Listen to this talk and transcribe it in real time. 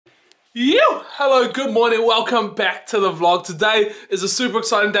Hello, good morning, welcome back to the vlog. Today is a super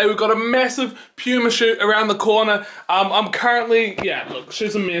exciting day. We've got a massive Puma shoot around the corner. I'm currently, look,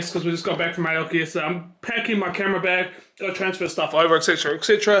 shoot's a mess because we just got back from Mallorca yesterday. I'm packing my camera bag, gotta transfer stuff over, etc,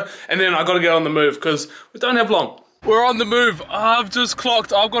 etc, and then I gotta get on the move because we don't have long. We're on the move. I've just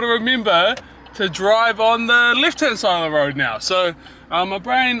clocked, I've got to remember to drive on the left-hand side of the road now. So my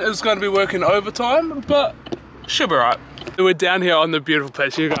brain is going to be working overtime, but should be right. We're down here on the beautiful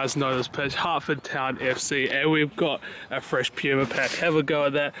pitch. You guys know this pitch, Hertford Town FC, and we've got a fresh Puma pack. Have a go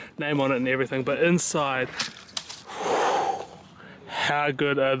at that, name on it and everything. But inside, how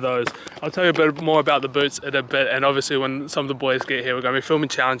good are those? I'll tell you a bit more about the boots in a bit, and obviously when some of the boys get here, we're going to be filming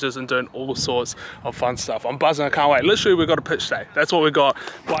challenges and doing all sorts of fun stuff. I'm buzzing, I can't wait. Literally, we've got a pitch day. That's what we got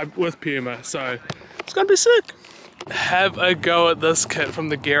with Puma, so it's going to be sick. Have a go at this kit from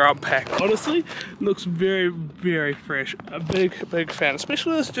the Gear Up pack. Honestly, looks very, very fresh. A big fan,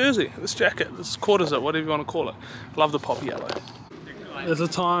 especially this jersey, this jacket, this quarter-zip, whatever you want to call it. Love the poppy yellow. There's a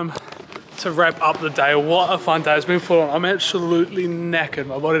time to wrap up the day. What a fun day. It's been full on. I'm absolutely knackered.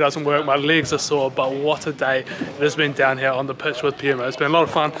 My body doesn't work, my legs are sore, but what a day it has been down here on the pitch with Puma. It's been a lot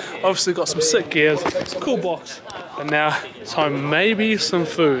of fun. Obviously got some sick gears, cool box, and now it's home, maybe some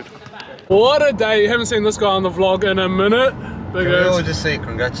food. What a day. You haven't seen this guy on the vlog in a minute. Can we all just say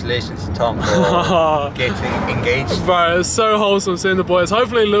congratulations to Tom for getting engaged? Bro, it's so wholesome seeing the boys.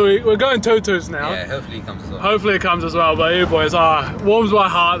 Hopefully Louis, we're going tutus now. Yeah, hopefully he comes as well. Hopefully it comes as well, but you boys, warms my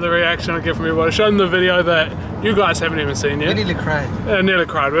heart, the reaction I get from everybody. Show them the video that you guys haven't even seen yet. We nearly cried. Yeah, nearly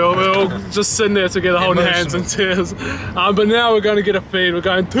cried. We're all just sitting there together holding hands in tears. But now we're going to get a feed. We're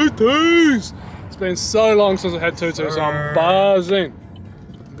going tutus. It's been so long since I had tutus, so I'm buzzing.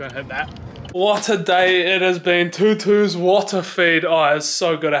 I'm going to hit that. What a day it has been. Tutu's water feed. Oh, it's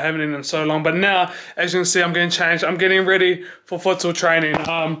so good. I haven't eaten in so long. But now, as you can see, I'm getting changed. I'm getting ready for futsal training.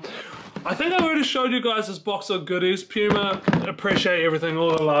 I think I've already showed you guys this box of goodies. Puma, appreciate everything,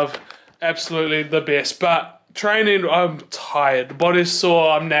 all the love. Absolutely the best. But training, I'm tired. The body's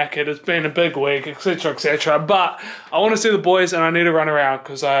sore, I'm knackered. It's been a big week, etc, etc. But I want to see the boys and I need to run around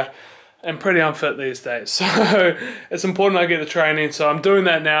because I'm pretty unfit these days, so it's important I get the training, so I'm doing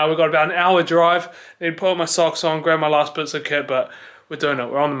that now. We've got about an hour drive. Need to put my socks on, grab my last bits of kit, but we're doing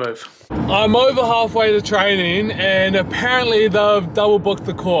it, we're on the move. I'm over halfway to training, and apparently they've double booked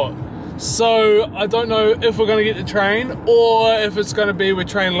the court. So I don't know if we're gonna get to train, or if it's gonna be we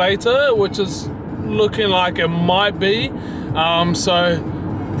train later, which is looking like it might be. So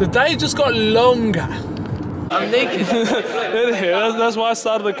the day just got longer. I'm naked. That's why I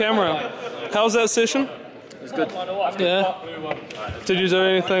started the camera. How was that session? It was good. Yeah. Did you do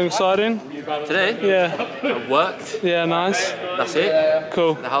anything exciting? Today? Yeah. I worked. Yeah, nice. That's it.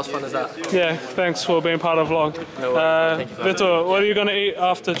 Cool. The house fun is that. Yeah, thanks for being part of the vlog. No worries. Thank you for Vitor, what are you going to eat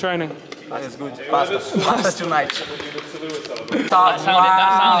after training? It's good. Pasta tonight. That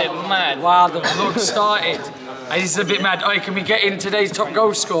sounded mad. Wow, the vlog started. This is a bit mad. Oh, can we get in today's top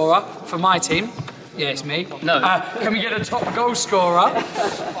goal scorer for my team? Yeah, it's me. No. Can we get a top goal scorer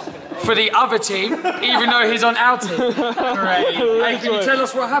for the other team, even though he's on our team? Great. Hey, can you tell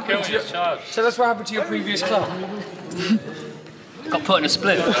us what happened to tell us what happened to your previous club? Got put in a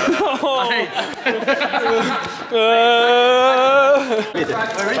split.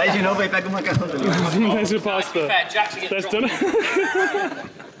 There's your pasta. That's dinner.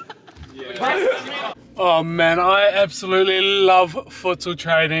 Oh man, I absolutely love futsal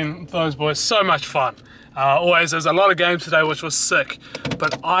training with those boys. So much fun. Always, there's a lot of games today which was sick,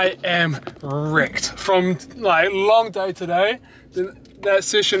 but I am wrecked from like long day today. That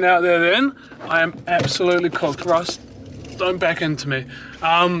session out there then, I am absolutely cooked. Russ, don't back into me.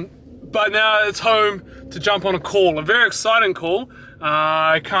 But now it's home to jump on a call, a very exciting call.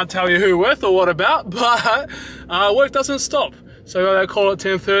 I can't tell you who with or what about, but work doesn't stop. So I got that call at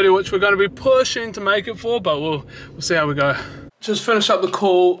 10:30, which we're going to be pushing to make it for, but we'll see how we go. Just finished up the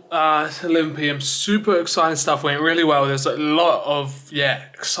call at 11 PM. Super exciting stuff, went really well. There's a lot of,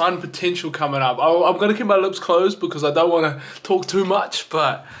 exciting potential coming up. I'm going to keep my lips closed because I don't want to talk too much,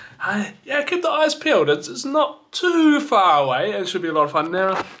 but keep the eyes peeled. It's not too far away. It should be a lot of fun.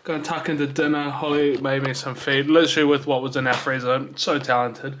 Now, going to tuck into dinner. Holly made me some feed, literally with what was in our freezer. So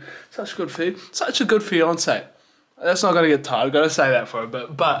talented. Such good feed. Such a good fiance. That's not going to get tired, I've got to say that for a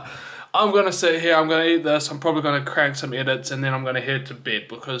bit, but I'm going to sit here, I'm going to eat this, I'm probably going to crank some edits, and then I'm going to head to bed,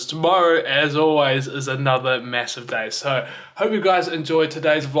 because tomorrow, as always, is another massive day. So, hope you guys enjoyed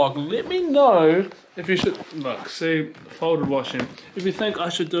today's vlog. Let me know if you should, look, see, folded washing, if you think I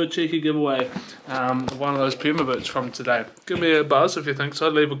should do a cheeky giveaway, one of those Puma boots from today. Give me a buzz if you think so,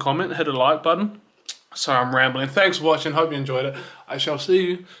 leave a comment, hit a like button. Sorry, I'm rambling. Thanks for watching. Hope you enjoyed it. I shall see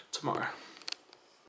you tomorrow.